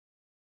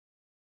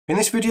In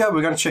this video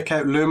we're going to check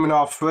out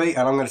Luminar 3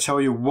 and I'm going to tell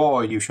you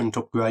why you shouldn't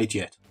upgrade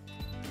yet.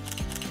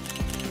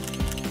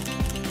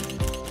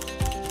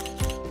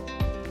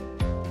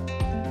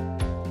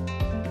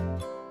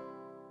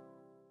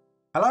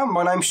 Hello,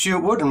 my name's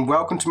Stuart Wood and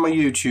welcome to my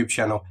YouTube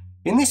channel.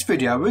 In this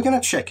video we're going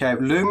to check out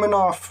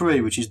Luminar 3,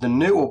 which is the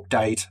new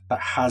update that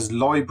has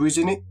libraries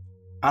in it,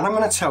 and I'm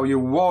going to tell you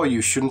why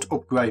you shouldn't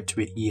upgrade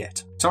to it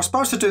yet. So I was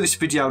supposed to do this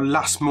video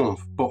last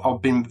month, but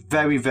I've been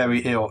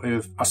very ill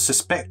with a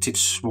suspected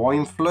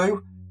swine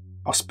flu.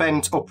 I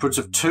spent upwards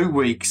of 2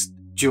 weeks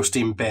just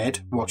in bed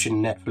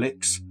watching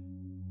Netflix.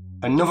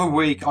 Another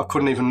week I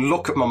couldn't even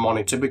look at my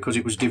monitor because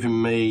it was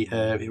giving me,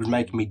 it was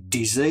making me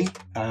dizzy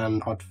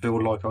and I'd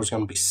feel like I was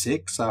going to be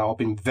sick. So I've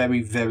been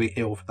very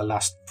ill for the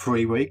last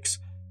 3 weeks.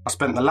 I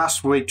spent the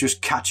last week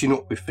just catching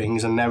up with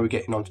things, and now we're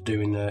getting on to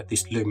doing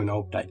this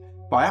Luminar update.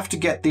 But I have to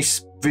get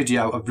this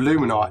video of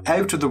Luminar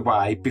out of the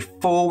way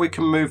before we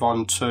can move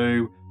on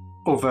to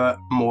other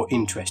more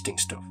interesting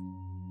stuff.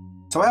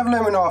 So I have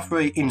Luminar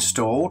 3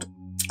 installed,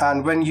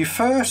 and when you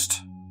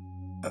first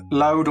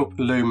load up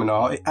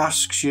Luminar, it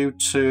asks you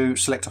to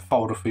select a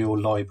folder for your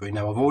library.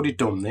 Now I've already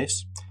done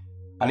this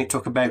and it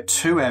took about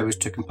 2 hours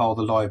to compile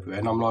the library,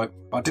 and I'm like,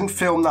 I didn't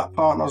film that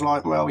part, and I was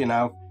like, well, you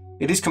know,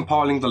 it is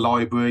compiling the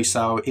library,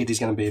 so it is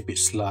going to be a bit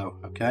slow,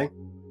 okay?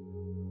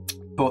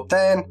 But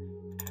then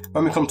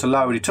when we come to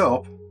load it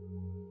up,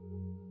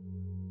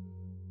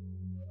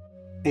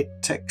 it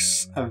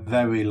takes a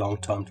very long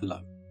time to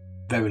load.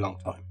 Very long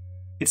time.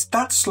 It's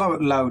that slow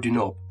at loading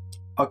up.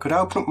 I could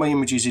open up my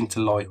images into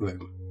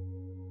Lightroom,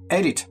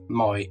 edit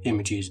my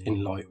images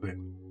in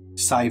Lightroom,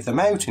 save them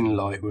out in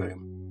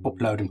Lightroom,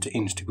 upload them to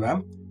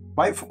Instagram,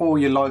 wait for all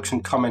your likes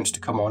and comments to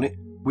come on it,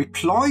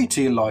 reply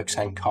to your likes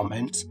and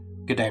comments,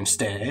 go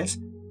downstairs,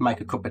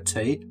 make a cup of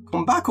tea,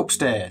 come back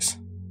upstairs,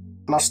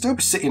 and I'll still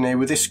be sitting here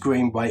with this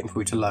screen waiting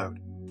for it to load.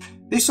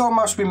 This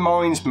almost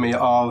reminds me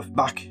of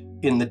back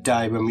in the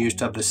day when we used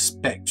to have the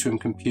Spectrum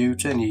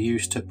computer and you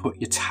used to put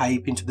your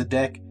tape into the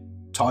deck,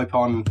 type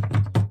on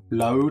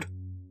load,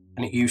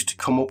 and it used to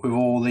come up with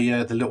all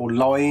the little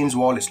lines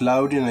while it's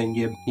loading, and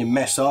you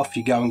mess off,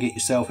 you go and get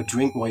yourself a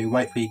drink while you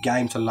wait for your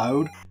game to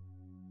load.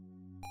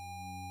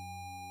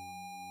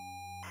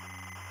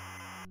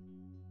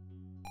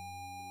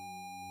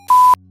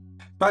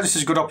 But this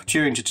is a good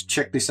opportunity to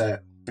check this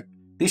out.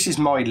 This is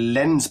my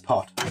lens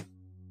pot.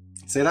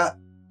 See that?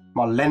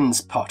 My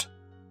lens pot.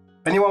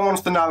 If anyone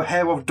wants to know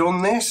how I've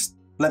done this,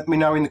 let me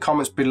know in the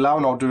comments below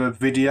and I'll do a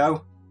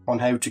video on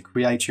how to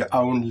create your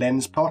own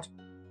lens pot.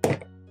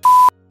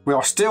 We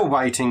are still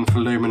waiting for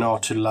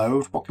Luminar to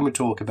load. What can we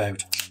talk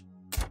about?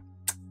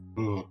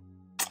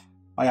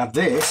 I have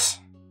this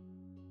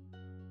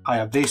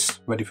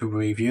ready for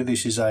review.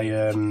 This is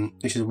a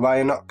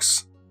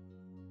Raynox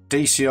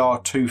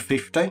DCR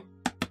 250.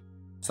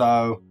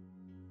 So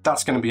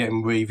that's going to be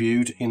getting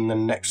reviewed in the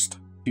next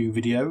few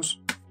videos.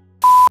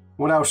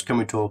 What else can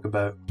we talk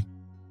about?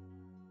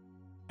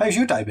 How's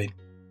your day been?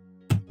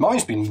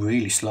 Mine's been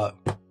really slow.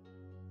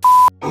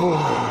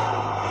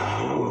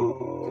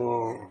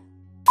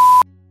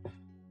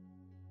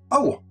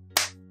 Oh!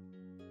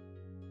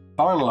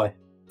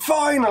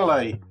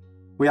 Finally!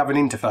 We have an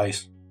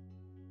interface.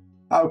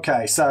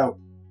 Okay, so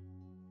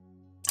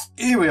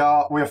here we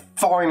are. We're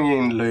finally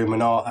in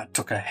Luminar. That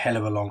took a hell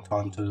of a long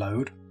time to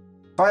load.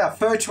 So I have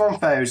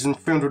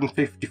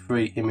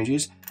 31,353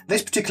 images.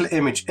 This particular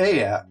image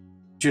here,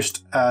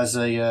 just as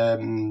a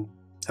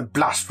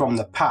blast from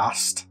the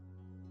past.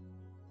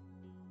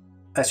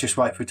 Let's just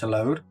wait for it to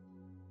load.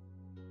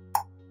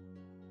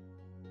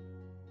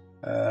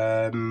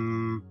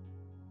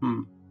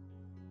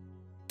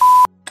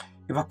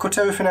 If I cut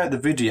everything out of the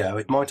video,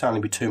 it might only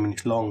be 2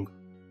 minutes long.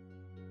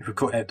 If we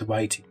cut out the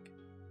waiting.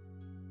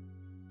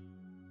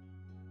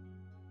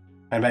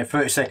 And about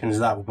 30 seconds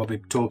of that, we'll probably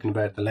be talking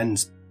about the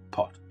lens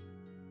pot.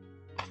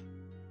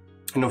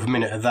 Another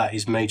minute of that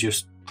is me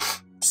just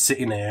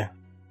sitting here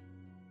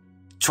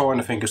trying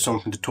to think of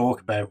something to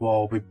talk about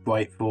while we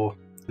wait for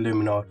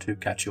Luminar to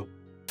catch up.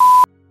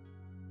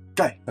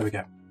 Okay, there we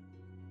go.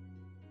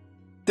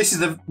 This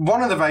is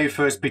one of the very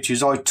first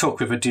pictures I took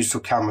with a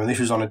digital camera. This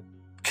was on a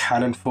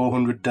Canon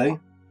 400D.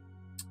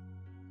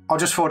 I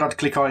just thought I'd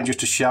click on it just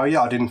to show you.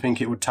 I didn't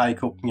think it would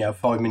take up,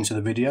 5 minutes of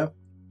the video.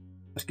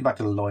 Let's get back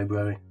to the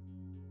library.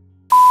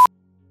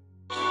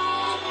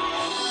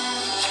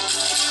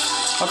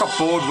 I got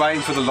bored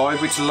waiting for the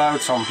library to load,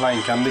 so I'm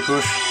playing Candy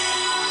Crush.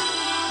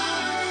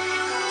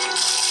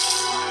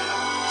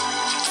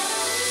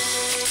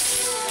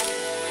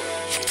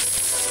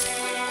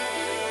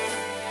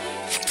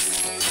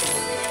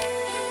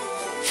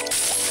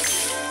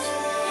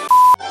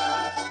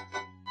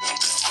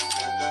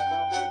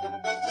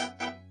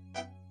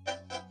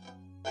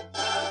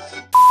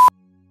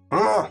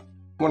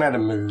 One out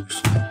of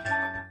moves.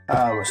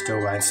 Oh, we're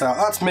still waiting. So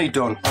that's me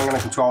done. I'm going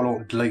to Control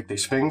Alt delete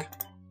this thing.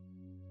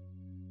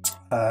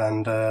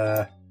 And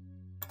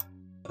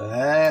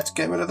let's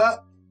get rid of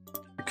that.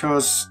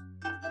 Because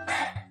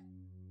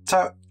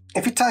so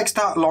if it takes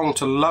that long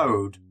to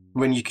load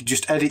when you could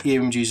just edit the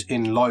images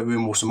in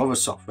Lightroom or some other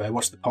software,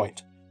 what's the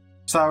point?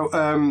 So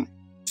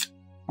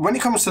when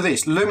it comes to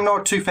this,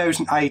 Luminar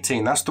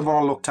 2018, that's the one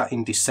I looked at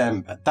in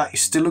December. That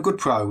is still a good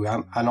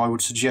program, and I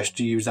would suggest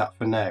you use that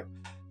for now.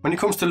 When it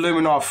comes to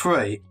Luminar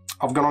 3,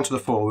 I've gone onto the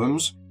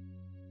forums,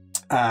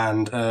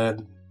 and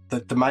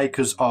the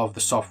makers of the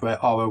software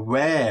are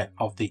aware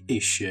of the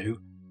issue,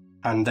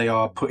 and they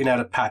are putting out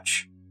a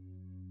patch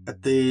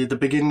at the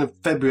beginning of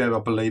February, I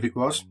believe it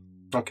was.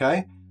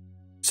 Okay,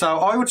 so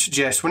I would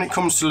suggest when it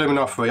comes to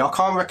Luminar 3, I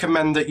can't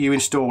recommend that you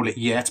install it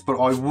yet, but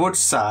I would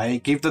say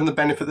give them the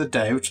benefit of the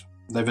doubt.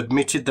 They've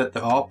admitted that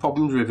there are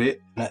problems with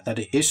it, that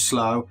it is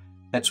slow.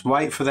 Let's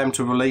wait for them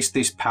to release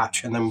this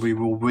patch, and then we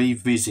will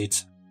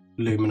revisit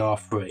Luminar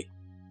 3.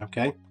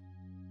 Okay,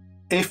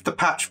 if the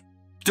patch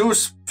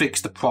does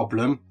fix the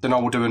problem, then I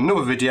will do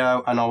another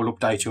video and I will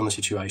update you on the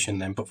situation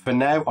then. But for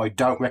now, I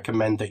don't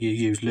recommend that you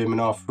use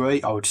Luminar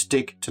 3. I would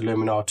stick to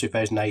Luminar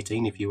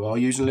 2018 if you are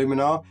using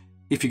Luminar.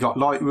 If you got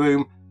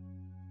Lightroom,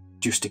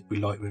 just stick with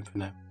Lightroom for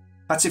now.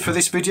 That's it for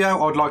this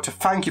video. I'd like to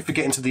thank you for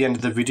getting to the end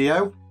of the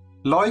video.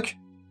 Like,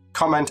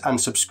 comment and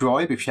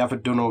subscribe if you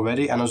haven't done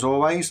already. And as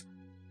always,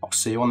 I'll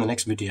see you on the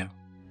next video.